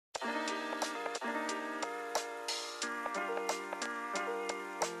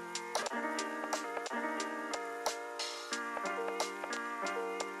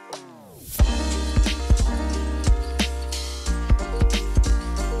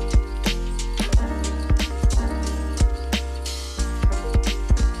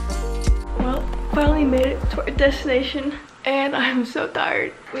to our destination and I'm so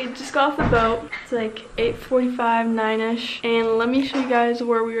tired. We just got off the boat. It's like 8:45, 9ish, and let me show you guys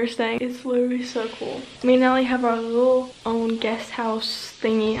where we were staying. It's literally so cool. Me and Ellie have our little own guest house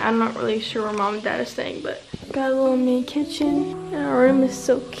thingy. I'm not really sure where mom and dad is staying, but got a little mini kitchen. And our room is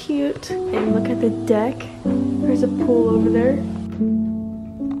so cute. And look at the deck. There's a pool over there.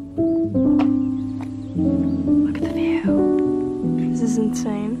 Look at the view. This is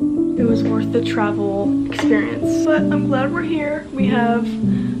insane. It was worth the travel experience. But I'm glad we're here. We have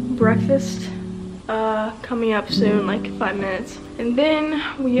breakfast coming up soon, like 5 minutes. And then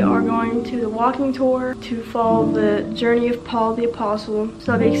we are going to the walking tour to follow the journey of Paul the Apostle.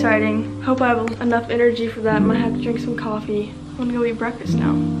 So that'll be exciting. Hope I have enough energy for that. Might have to drink some coffee. I'm gonna go eat breakfast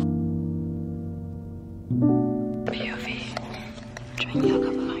now. POV. Drink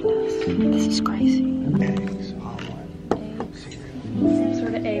yoga behind us. This is crazy. Eggs, Some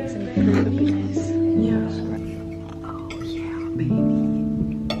sort of eggs and fruit would be nice. Yeah. oh yeah, baby.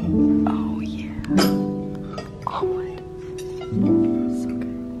 Oh yeah. Omelet. So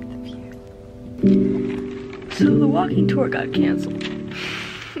good. The view. So the walking tour got canceled.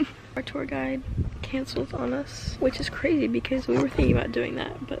 Our tour guide canceled on us, which is crazy because we were thinking about doing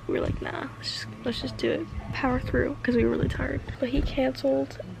that, but we were like, nah, let's just do it. Power through, because we were really tired. But he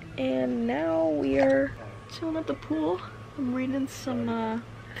canceled, and now we are chilling at the pool. I'm reading some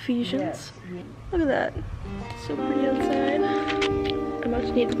Ephesians. Look at that. So pretty outside. I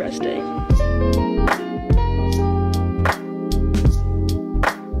much need a rest day.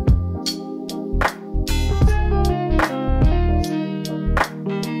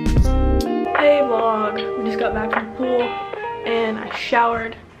 Hey vlog. We just got back from the pool and I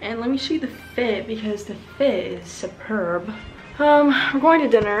showered. And let me show you the fit because the fit is superb. We're going to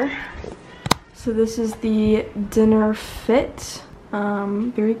dinner. So this is the dinner fit.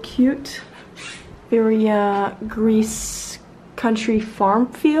 Very cute. Very Greece country farm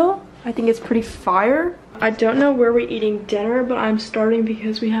feel. I think it's pretty fire. I don't know where we're eating dinner, but I'm starting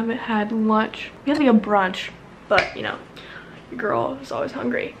because we haven't had lunch. We had like a brunch, but you know, your girl is always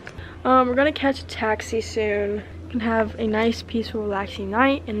hungry. We're gonna catch a taxi soon. Can have a nice, peaceful, relaxing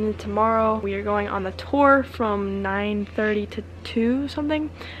night, and then tomorrow we are going on the tour from 9:30 to 2 something.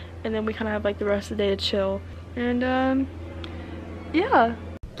 And then we kind of have like the rest of the day to chill. And yeah.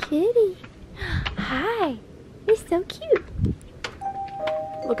 Kitty. Hi. You're so cute.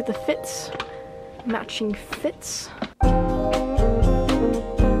 Look at the fits. Matching fits.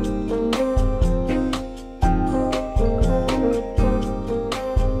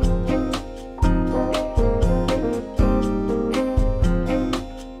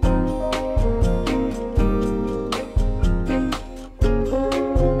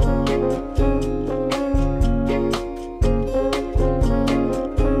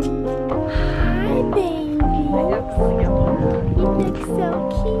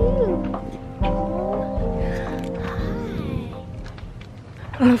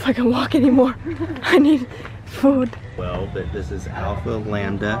 I don't know if I can walk anymore. I need food. Well, but this is Alpha,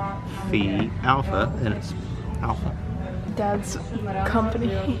 Lambda, Phi, Alpha, and it's Alpha. Dad's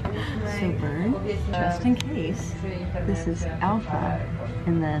company. So Burn, just in case, this is Alpha,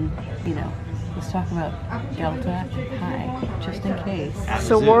 and then, you know, let's talk about Delta, Pi, just in case.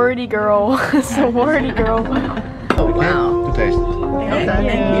 Sorority girl. Sorority girl. Oh, wow. To taste. Okay,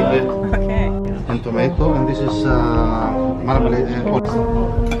 thank you. Okay. And tomato, and this is marmalade.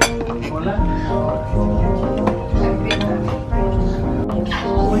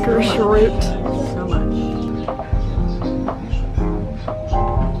 Licorice root. So much.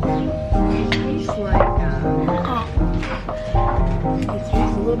 It tastes like, it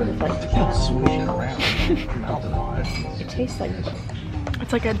tastes a little bit of like, Swishing around. it tastes like,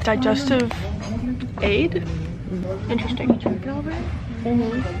 It's like a digestive aid. Interesting. drink it all right?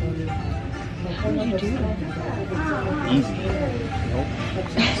 How did you do it? Easy. Nope.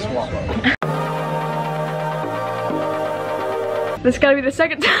 Swallow. This gotta be the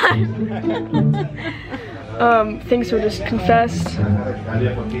second time. Things were just confessed.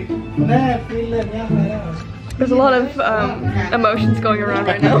 There's a lot of emotions going around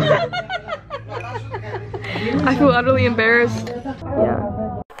right now. I feel utterly embarrassed. Yeah.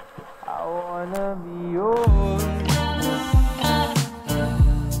 I wanna be yours.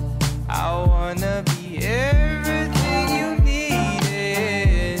 I wanna be everything you need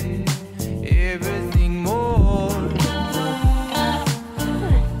and everything more.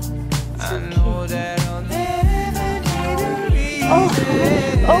 I know that I'll never need a reason.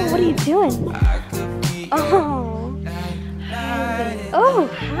 Oh, what are you doing? I could be Oh. Oh,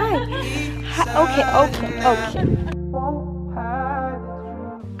 hi. Okay.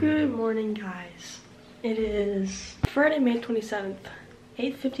 Good morning, guys. It is Friday, May 27th,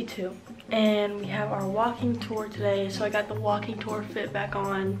 8:52, and we have our walking tour today. So I got the walking tour fit back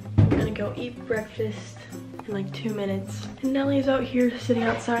on. We're gonna go eat breakfast in like 2 minutes. And Nellie's out here sitting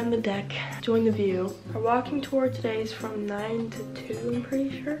outside on the deck, enjoying the view. Our walking tour today is from 9 to 2, I'm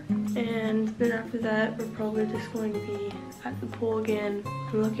pretty sure. And then after that, we're probably just going to be at the pool again.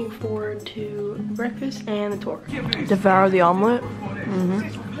 I'm looking forward to breakfast and the tour. Devour the omelet.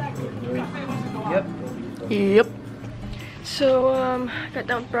 Yep. So, got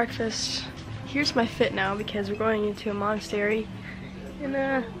done with breakfast. Here's my fit now because we're going into a monastery. And,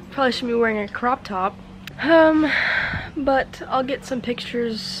 probably shouldn't be wearing a crop top. But I'll get some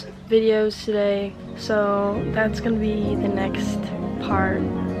pictures, videos today. So, that's gonna be the next part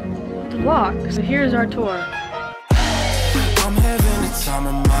of the vlog. So here's our tour. I'm having the time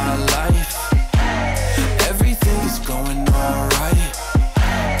of my life. Everything is going alright.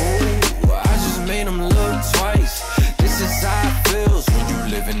 Twice. This is how it feels when you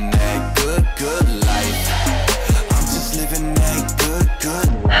living that good life. I'm just living that good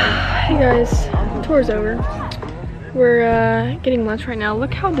life. Hey guys, tour's over. We're getting lunch right now.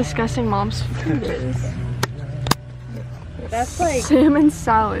 Look how disgusting Mom's food is. That's like salmon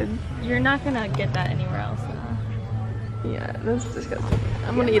salad. you're not gonna get that anywhere else. Yeah, that's disgusting.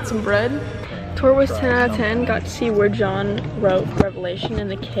 I'm gonna eat some bread. Tour was 10 out of 10. Got to see where John wrote Revelation in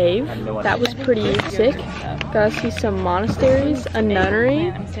the cave. That was pretty sick. Got to see some monasteries, a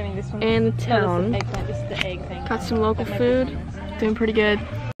nunnery, and the town. Got some local food. Doing pretty good.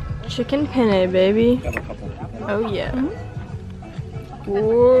 Chicken penne, baby. Oh yeah.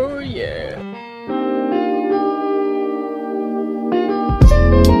 Oh yeah.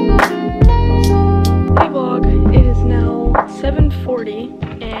 Hey vlog, it is now 7:40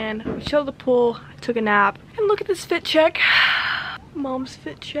 and we chilled at the pool, took a nap, and look at this fit check. Mom's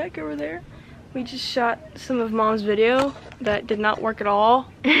fit check over there. We just shot some of Mom's video that did not work at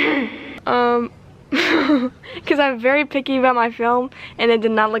all. Because I'm very picky about my film and it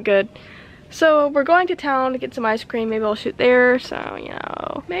did not look good. So we're going to town to get some ice cream. Maybe I'll shoot there, so you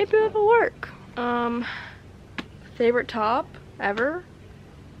know, maybe it'll work. Favorite top ever?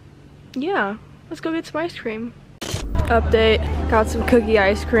 Yeah, let's go get some ice cream. Update, got some cookie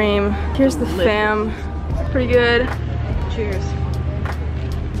ice cream. Here's the fam, pretty good. Cheers.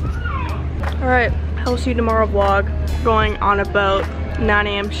 All right, I'll see you tomorrow vlog. Going on about 9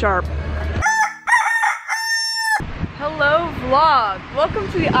 AM sharp. Hello vlog,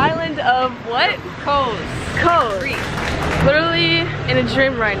 welcome to the island of what? Coes. Literally in a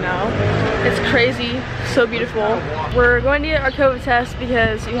dream right now. It's crazy, so beautiful. We're going to get our COVID test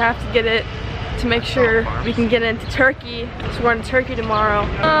because you have to get it to make sure we can get into Turkey. So we're going to Turkey tomorrow.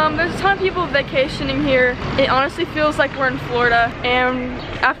 There's a ton of people vacationing here. It honestly feels like we're in Florida. And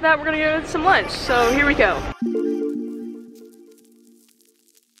after that, we're gonna go get some lunch. So here we go.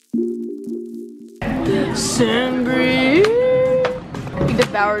 Sangria. We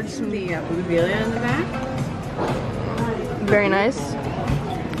devoured some of the bougainvillea in the back. Very nice.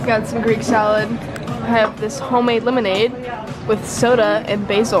 Got some Greek salad. I have this homemade lemonade with soda and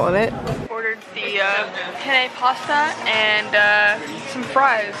basil in it. Ordered the penne pasta and some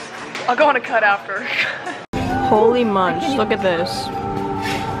fries. I'll go on a cut after. Holy munch, look at this.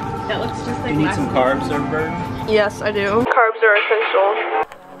 That looks just like You need some carbs there, Bird? Yes, I do. Carbs are essential.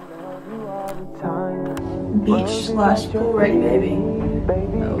 Beach slash pool ready, baby.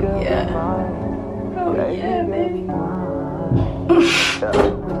 Oh yeah. Oh yeah, baby.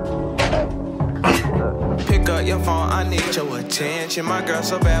 Pick up your phone, I need your attention. My girl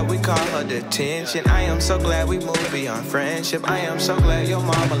so bad, we call her detention. I am so glad we moved beyond friendship. I am so glad your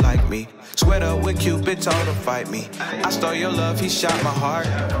mama like me. Sweat up with Cupid, told her fight me. I stole your love, he shot my heart.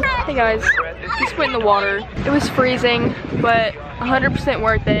 Hey guys, just went in the water. It was freezing, but 100%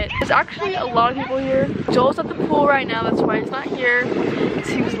 worth it. There's actually a lot of people here. Joel's at the pool right now, that's why he's not here. It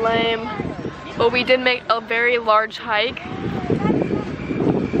seems lame. But we did make a very large hike.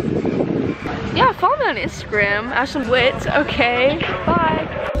 Yeah, follow me on Instagram, Ashlyn Witt. Okay,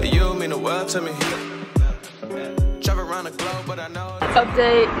 bye. You mean the world to me. Travel around the globe, but I know.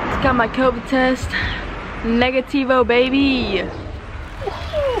 Update, got my COVID test. Negativo, baby.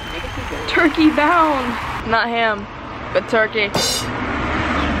 Turkey bound. Not ham, but turkey.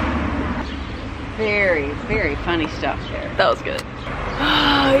 very, very funny stuff there. That was good.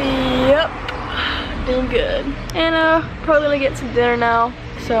 Yep, doing good. And probably gonna get some dinner now,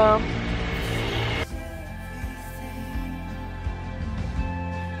 so